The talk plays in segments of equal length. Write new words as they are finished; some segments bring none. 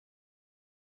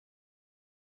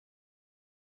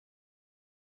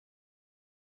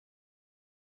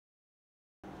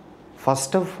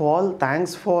First of all,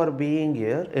 thanks for being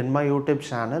here in my YouTube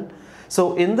channel.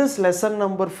 So in this lesson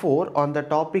number 4 on the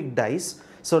topic dice,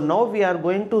 so now we are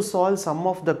going to solve some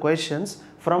of the questions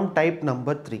from type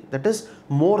number 3, that is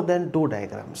more than 2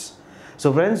 diagrams.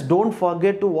 So friends, don't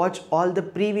forget to watch all the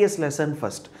previous lesson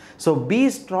first. So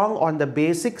be strong on the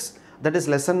basics, that is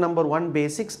lesson number 1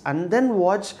 basics, and then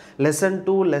watch lesson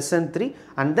 2, lesson 3,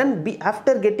 and then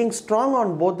after getting strong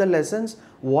on both the lessons,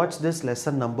 watch this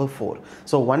lesson number 4.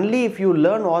 So only if you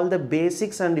learn all the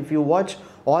basics and if you watch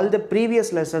all the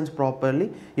previous lessons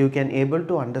properly, you can able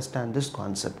to understand this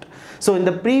concept. So in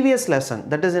the previous lesson,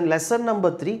 that is in lesson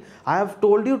number 3, I have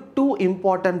told you 2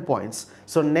 important points.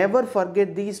 So never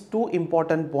forget these 2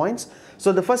 important points.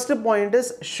 So the first point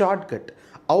is shortcut.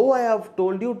 How I have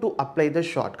told you to apply the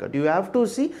shortcut. You have to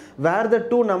see where the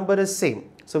 2 number is same.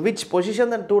 So which position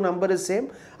the 2 number is same,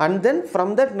 and then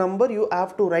from that number you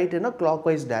have to write in a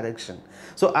clockwise direction.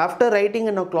 So after writing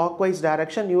in a clockwise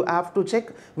direction, you have to check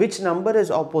which number is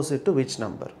opposite to which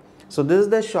number. So this is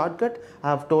the shortcut I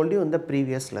have told you in the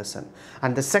previous lesson.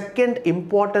 And the second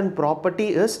important property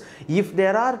is, if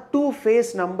there are 2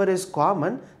 phase number is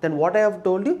common, then what I have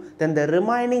told you, then the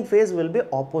remaining phase will be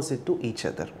opposite to each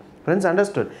other. Friends,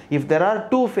 understood? If there are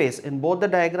 2 phase in both the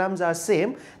diagrams are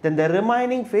same, then the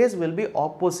remaining phase will be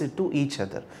opposite to each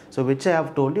other. So which I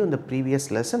have told you in the previous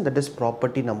lesson, that is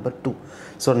property number 2.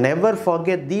 So never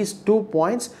forget these 2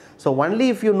 points. So only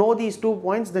if you know these 2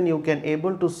 points, then you can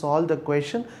able to solve the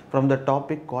question from the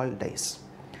topic called dice.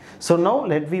 So now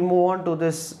let me move on to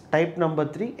this type number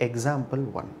 3, example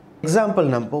 1. Example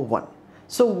number 1.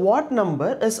 So what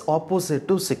number is opposite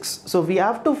to 6? So we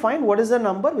have to find what is the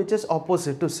number which is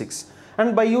opposite to 6.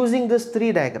 And by using this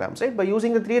 3 diagrams, right? By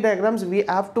using the 3 diagrams, we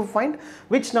have to find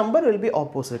which number will be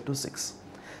opposite to 6.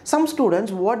 Some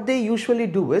students, what they usually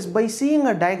do is, by seeing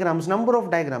a diagrams, number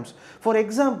of diagrams. For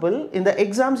example, in the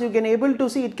exams you can able to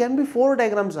see it can be 4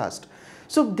 diagrams asked.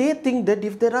 So they think that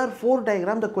if there are 4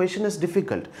 diagrams, the question is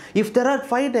difficult. If there are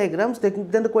 5 diagrams, then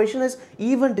the question is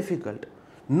even difficult.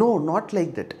 No, not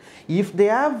like that. If they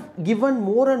have given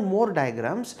more and more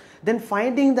diagrams, then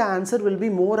finding the answer will be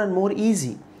more and more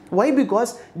easy. Why?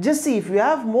 Because just see, if you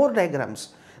have more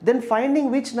diagrams, then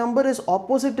finding which number is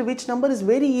opposite to which number is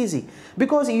very easy,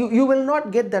 because you will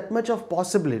not get that much of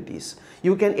possibilities.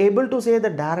 You can able to say the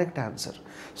direct answer.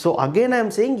 So again I am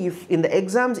saying, if in the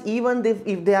exams, even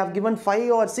if they have given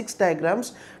 5 or 6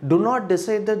 diagrams, do not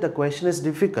decide that the question is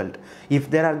difficult.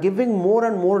 If they are giving more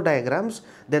and more diagrams,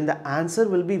 then the answer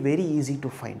will be very easy to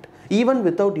find, even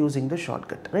without using the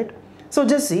shortcut, right? So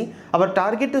just see, our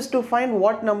target is to find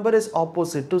what number is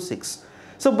opposite to 6.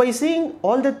 So by seeing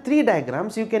all the 3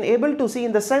 diagrams, you can able to see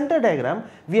in the center diagram,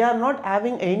 we are not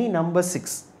having any number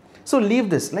 6. So leave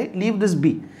this, right? Leave this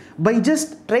B. By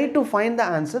just try to find the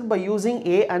answer by using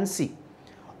A and C.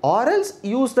 Or else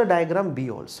use the diagram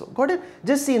B also. Got it?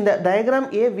 Just see, in the diagram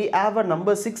A, we have a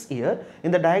number 6 here.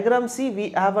 In the diagram C, we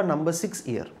have a number 6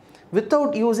 here.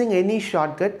 Without using any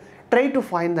shortcut, try to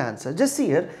find the answer. Just see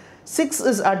here, 6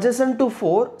 is adjacent to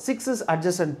 4, 6 is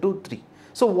adjacent to 3.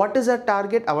 So what is our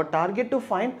target? Our target to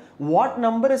find what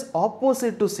number is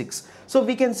opposite to 6. So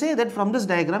we can say that from this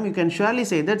diagram, you can surely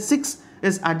say that 6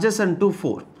 is adjacent to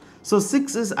 4. So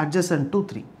 6 is adjacent to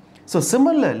 3. So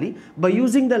similarly, by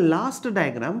using the last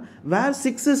diagram, where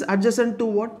 6 is adjacent to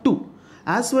what? 2.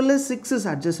 As well as 6 is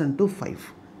adjacent to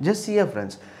 5. Just see here,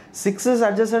 friends. 6 is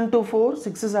adjacent to 4,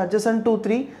 6 is adjacent to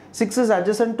 3, 6 is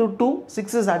adjacent to 2,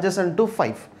 6 is adjacent to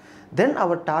 5. Then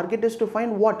our target is to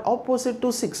find what? Opposite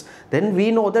to 6. Then we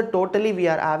know that totally we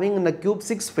are having in the cube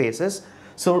 6 faces.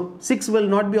 So 6 will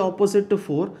not be opposite to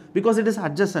 4 because it is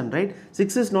adjacent, right?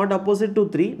 6 is not opposite to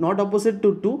 3, not opposite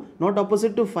to 2, not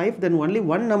opposite to 5. Then only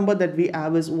one number that we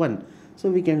have is 1. So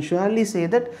we can surely say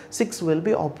that 6 will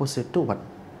be opposite to 1.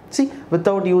 See,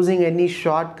 without using any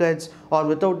shortcuts or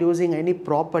without using any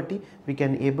property, we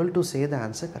can able to say the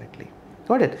answer correctly.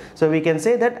 Got it? So we can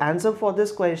say that answer for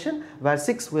this question where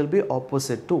 6 will be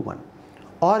opposite to 1.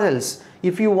 Or else,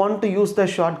 if you want to use the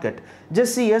shortcut,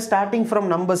 just see here, starting from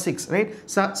number 6, right?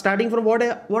 Starting from what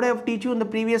I have teach you in the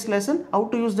previous lesson, how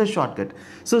to use the shortcut.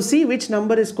 So see which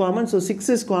number is common. So 6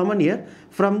 is common here.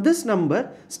 From this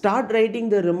number, start writing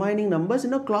the remaining numbers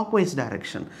in a clockwise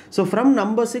direction. So from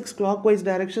number 6 clockwise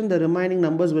direction, the remaining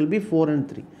numbers will be 4 and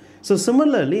 3. So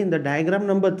similarly, in the diagram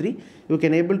number 3, you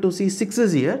can able to see 6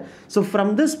 is here. So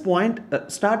from this point,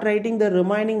 start writing the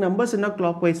remaining numbers in a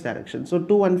clockwise direction. So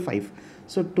 2 and 5.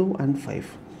 So 2 and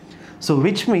 5. So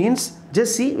which means,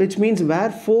 just see, which means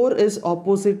where 4 is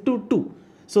opposite to 2.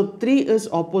 So 3 is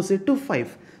opposite to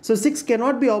 5. So 6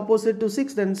 cannot be opposite to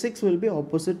 6, then 6 will be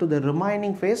opposite to the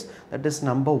remaining phase, that is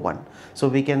number 1. So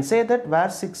we can say that where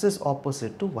 6 is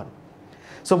opposite to 1.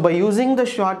 So by using the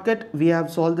shortcut, we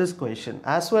have solved this question,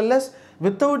 as well as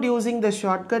without using the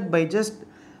shortcut, by just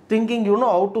thinking you know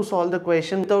how to solve the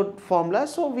question without formula,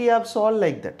 so we have solved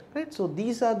like that, right? So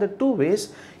these are the two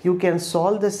ways you can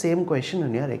solve the same question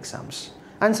in your exams.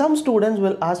 And some students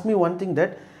will ask me one thing,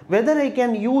 that whether I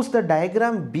can use the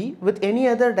diagram B with any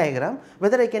other diagram,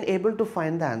 whether I can able to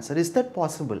find the answer. Is that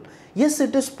possible? Yes,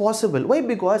 it is possible. Why?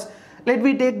 Because let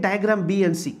me take diagram B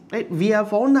and C, right? We have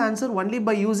found the answer only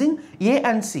by using A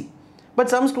and C. But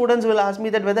some students will ask me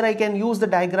that whether I can use the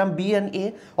diagram B and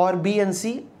A or B and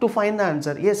C to find the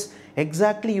answer. Yes,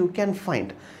 exactly, you can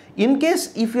find. In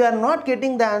case if you are not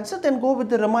getting the answer, then go with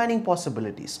the remaining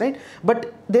possibilities, right?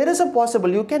 But there is a possible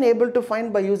you can able to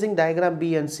find by using diagram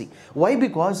B and C. Why?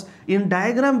 Because in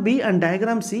diagram B and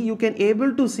diagram C, you can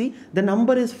able to see the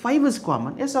number is 5 is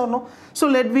common. Yes or no? So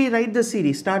let me write the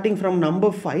series starting from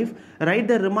number 5. Write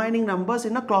the remaining numbers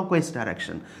in a clockwise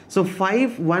direction. So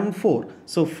 5, 1, 4.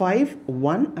 So 5,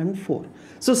 1 and 4.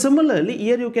 So similarly,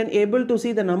 here you can able to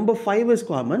see the number 5 is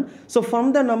common. So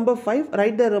from the number 5,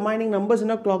 write the remaining numbers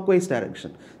in a clockwise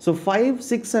direction. So 5,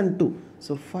 6 and 2.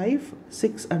 So 5,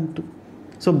 6 and 2.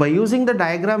 So by using the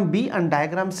diagram B and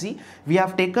diagram C, we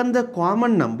have taken the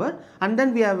common number and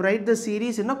then we have write the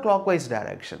series in a clockwise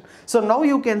direction. So now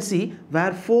you can see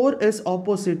where 4 is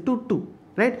opposite to 2.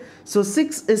 Right? So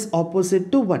 6 is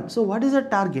opposite to 1. So what is the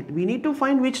target? We need to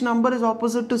find which number is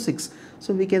opposite to 6.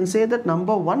 So we can say that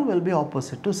number 1 will be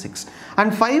opposite to 6.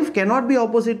 And 5 cannot be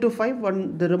opposite to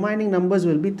 5. The remaining numbers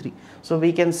will be 3. So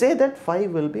we can say that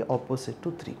 5 will be opposite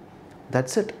to 3.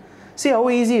 That's it. See how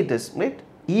easy it is, right?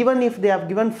 Even if they have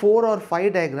given 4 or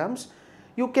 5 diagrams,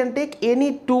 you can take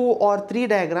any 2 or 3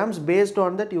 diagrams. Based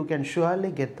on that, you can surely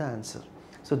get the answer.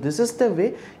 So this is the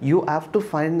way you have to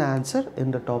find the answer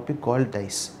in the topic called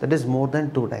dice, that is more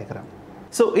than 2 diagram.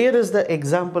 So here is the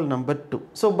example number 2.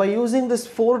 So by using this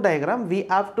 4 diagram, we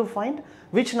have to find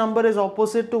which number is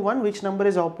opposite to 1, which number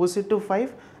is opposite to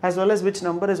 5, as well as which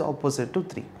number is opposite to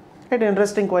 3. Right?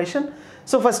 Interesting question.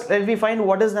 So first let me find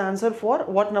what is the answer for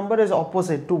what number is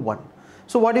opposite to 1.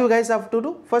 So what do you guys have to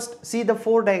do? First see the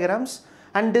 4 diagrams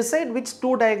and decide which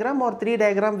 2 diagram or 3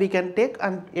 diagram we can take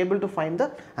and able to find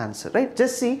the answer, right?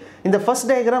 Just see, in the first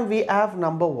diagram we have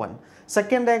number 1,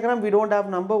 second diagram we don't have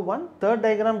number 1, third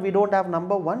diagram we don't have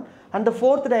number 1, and the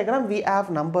fourth diagram we have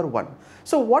number 1.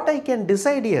 So what I can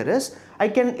decide here is, I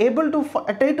can able to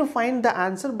try to find the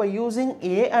answer by using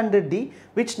A and D,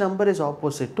 which number is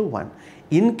opposite to 1.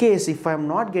 In case if I am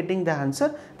not getting the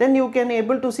answer, then you can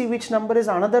able to see which number is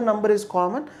another number is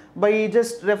common by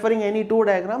just referring any 2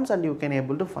 diagrams, and you can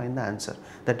able to find the answer.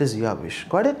 That is your wish.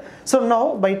 Got it? So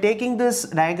now by taking this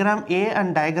diagram A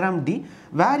and diagram D,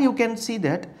 where you can see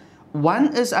that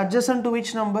 1 is adjacent to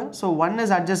which number? So 1 is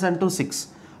adjacent to 6.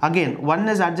 Again 1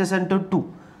 is adjacent to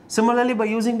 2. Similarly, by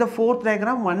using the fourth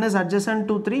diagram, 1 is adjacent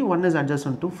to 3, 1 is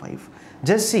adjacent to 5.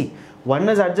 Just see, 1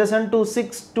 is adjacent to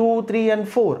 6, 2, 3 and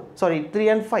 4. Sorry, 3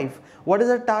 and 5. What is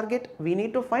the target? We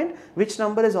need to find which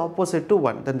number is opposite to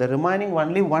 1. Then the remaining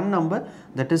only one number,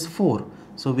 that is 4.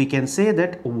 So we can say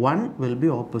that 1 will be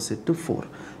opposite to 4.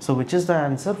 So which is the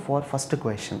answer for first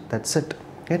question? That's it.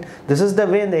 Right? This is the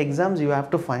way in the exams you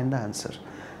have to find the answer.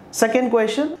 Second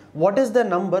question, what is the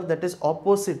number that is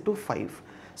opposite to 5?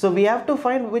 So we have to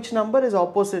find which number is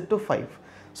opposite to 5.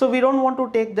 So we don't want to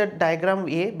take that diagram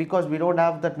A because we don't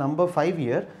have that number 5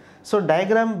 here. So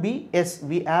diagram B, yes,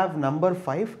 we have number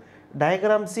 5.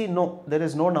 Diagram C, no, there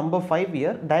is no number 5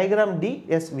 here. Diagram D,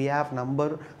 yes, we have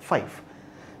number 5.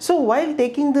 So while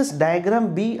taking this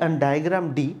diagram B and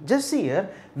diagram D, just see here,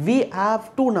 we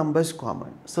have 2 numbers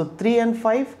common. So 3 and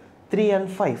 5, 3 and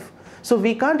 5. So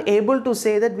we can't able to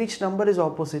say that which number is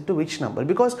opposite to which number,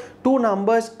 because 2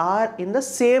 numbers are in the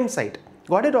same side.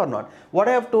 Got it or not? What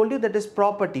I have told you, that is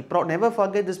property. Never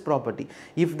forget this property.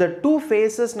 If the 2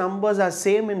 faces numbers are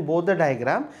same in both the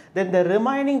diagram, then the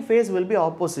remaining face will be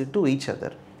opposite to each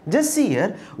other. Just see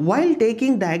here, while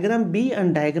taking diagram B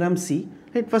and diagram C,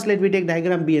 right, first let me take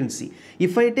diagram B and C.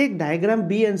 If I take diagram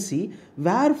B and C,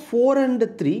 where 4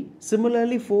 and 3,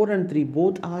 similarly 4 and 3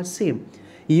 both are same.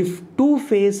 If 2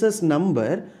 faces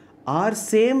number are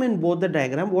same in both the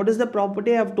diagram, what is the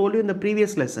property I have told you in the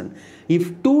previous lesson?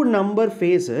 If 2 number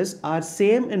faces are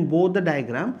same in both the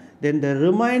diagram, then the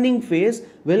remaining face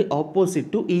will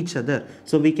opposite to each other.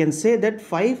 So we can say that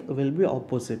 5 will be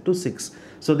opposite to 6.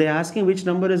 So they are asking which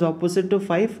number is opposite to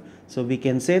 5. So we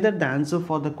can say that the answer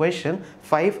for the question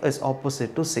 5 is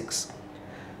opposite to 6.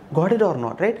 Got it or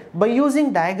not, right? By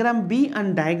using diagram B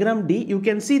and diagram D, you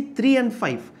can see 3 and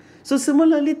 5. So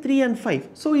similarly 3 and 5.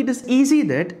 So it is easy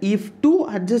that if 2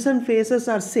 adjacent faces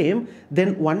are same,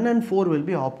 then 1 and 4 will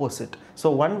be opposite.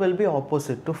 So 1 will be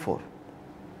opposite to 4.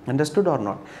 Understood or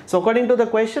not? So according to the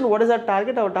question, what is our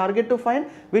target? Our target to find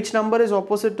which number is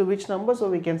opposite to which number. So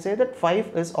we can say that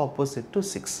 5 is opposite to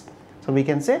 6. So we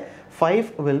can say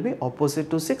 5 will be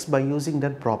opposite to 6 by using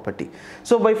that property.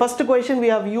 So by first question we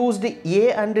have used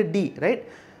A and D, right?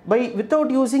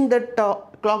 Without using that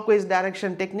clockwise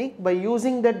direction technique, by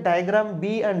using that diagram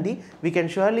B and D, we can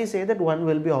surely say that 1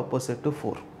 will be opposite to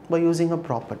 4 by using a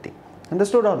property.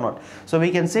 Understood or not? So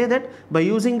we can say that by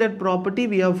using that property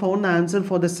we have found the answer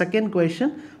for the second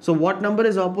question. So what number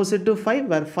is opposite to 5?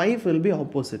 Where 5 will be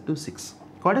opposite to 6.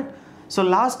 Got it? So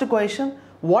last question,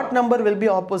 what number will be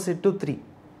opposite to 3?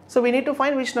 So we need to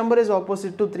find which number is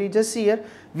opposite to 3. Just see here,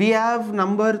 we have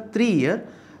number 3 here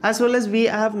as well as we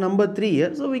have number 3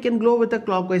 here. So we can go with a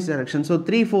clockwise direction. So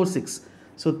 3, 4, 6.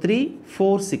 So 3,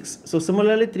 4, 6. So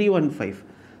similarly 3, 1, 5.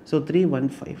 So 3, 1,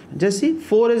 5. Just see,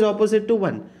 4 is opposite to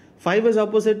 1. 5 is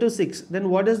opposite to 6.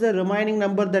 Then what is the remaining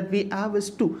number that we have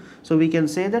is 2. So we can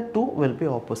say that 2 will be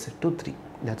opposite to 3.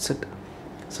 That's it.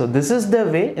 So this is the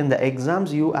way in the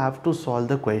exams you have to solve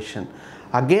the question.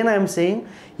 Again I am saying,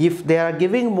 if they are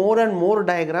giving more and more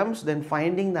diagrams, then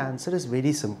finding the answer is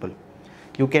very simple.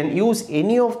 You can use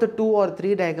any of the 2 or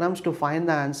 3 diagrams to find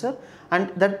the answer, and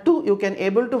that too you can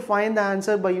able to find the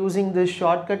answer by using this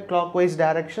shortcut clockwise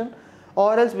direction,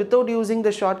 or else without using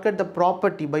the shortcut, the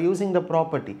property, by using the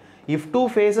property. If 2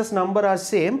 faces number are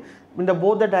same in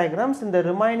both the diagrams, then the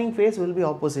remaining face will be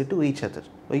opposite to each other.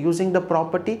 By using the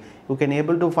property, you can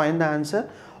able to find the answer,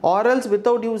 or else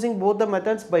without using both the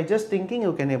methods, by just thinking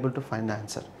you can able to find the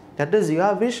answer. That is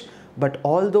your wish, but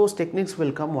all those techniques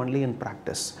will come only in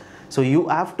practice. So you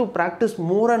have to practice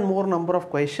more and more number of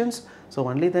questions, so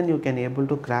only then you can able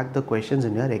to crack the questions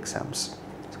in your exams.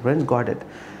 So friends, got it?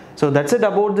 So that's it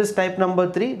about this type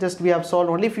number 3. Just we have solved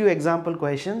only few example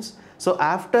questions. So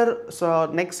after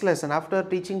next lesson, after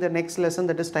teaching the next lesson,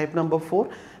 that is type number 4,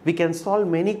 we can solve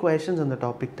many questions on the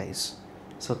topic ties.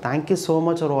 So thank you so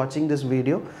much for watching this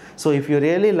video. So if you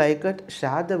really like it,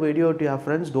 share the video to your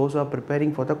friends, those who are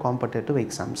preparing for the competitive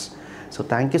exams. So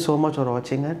thank you so much for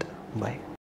watching it. Bye.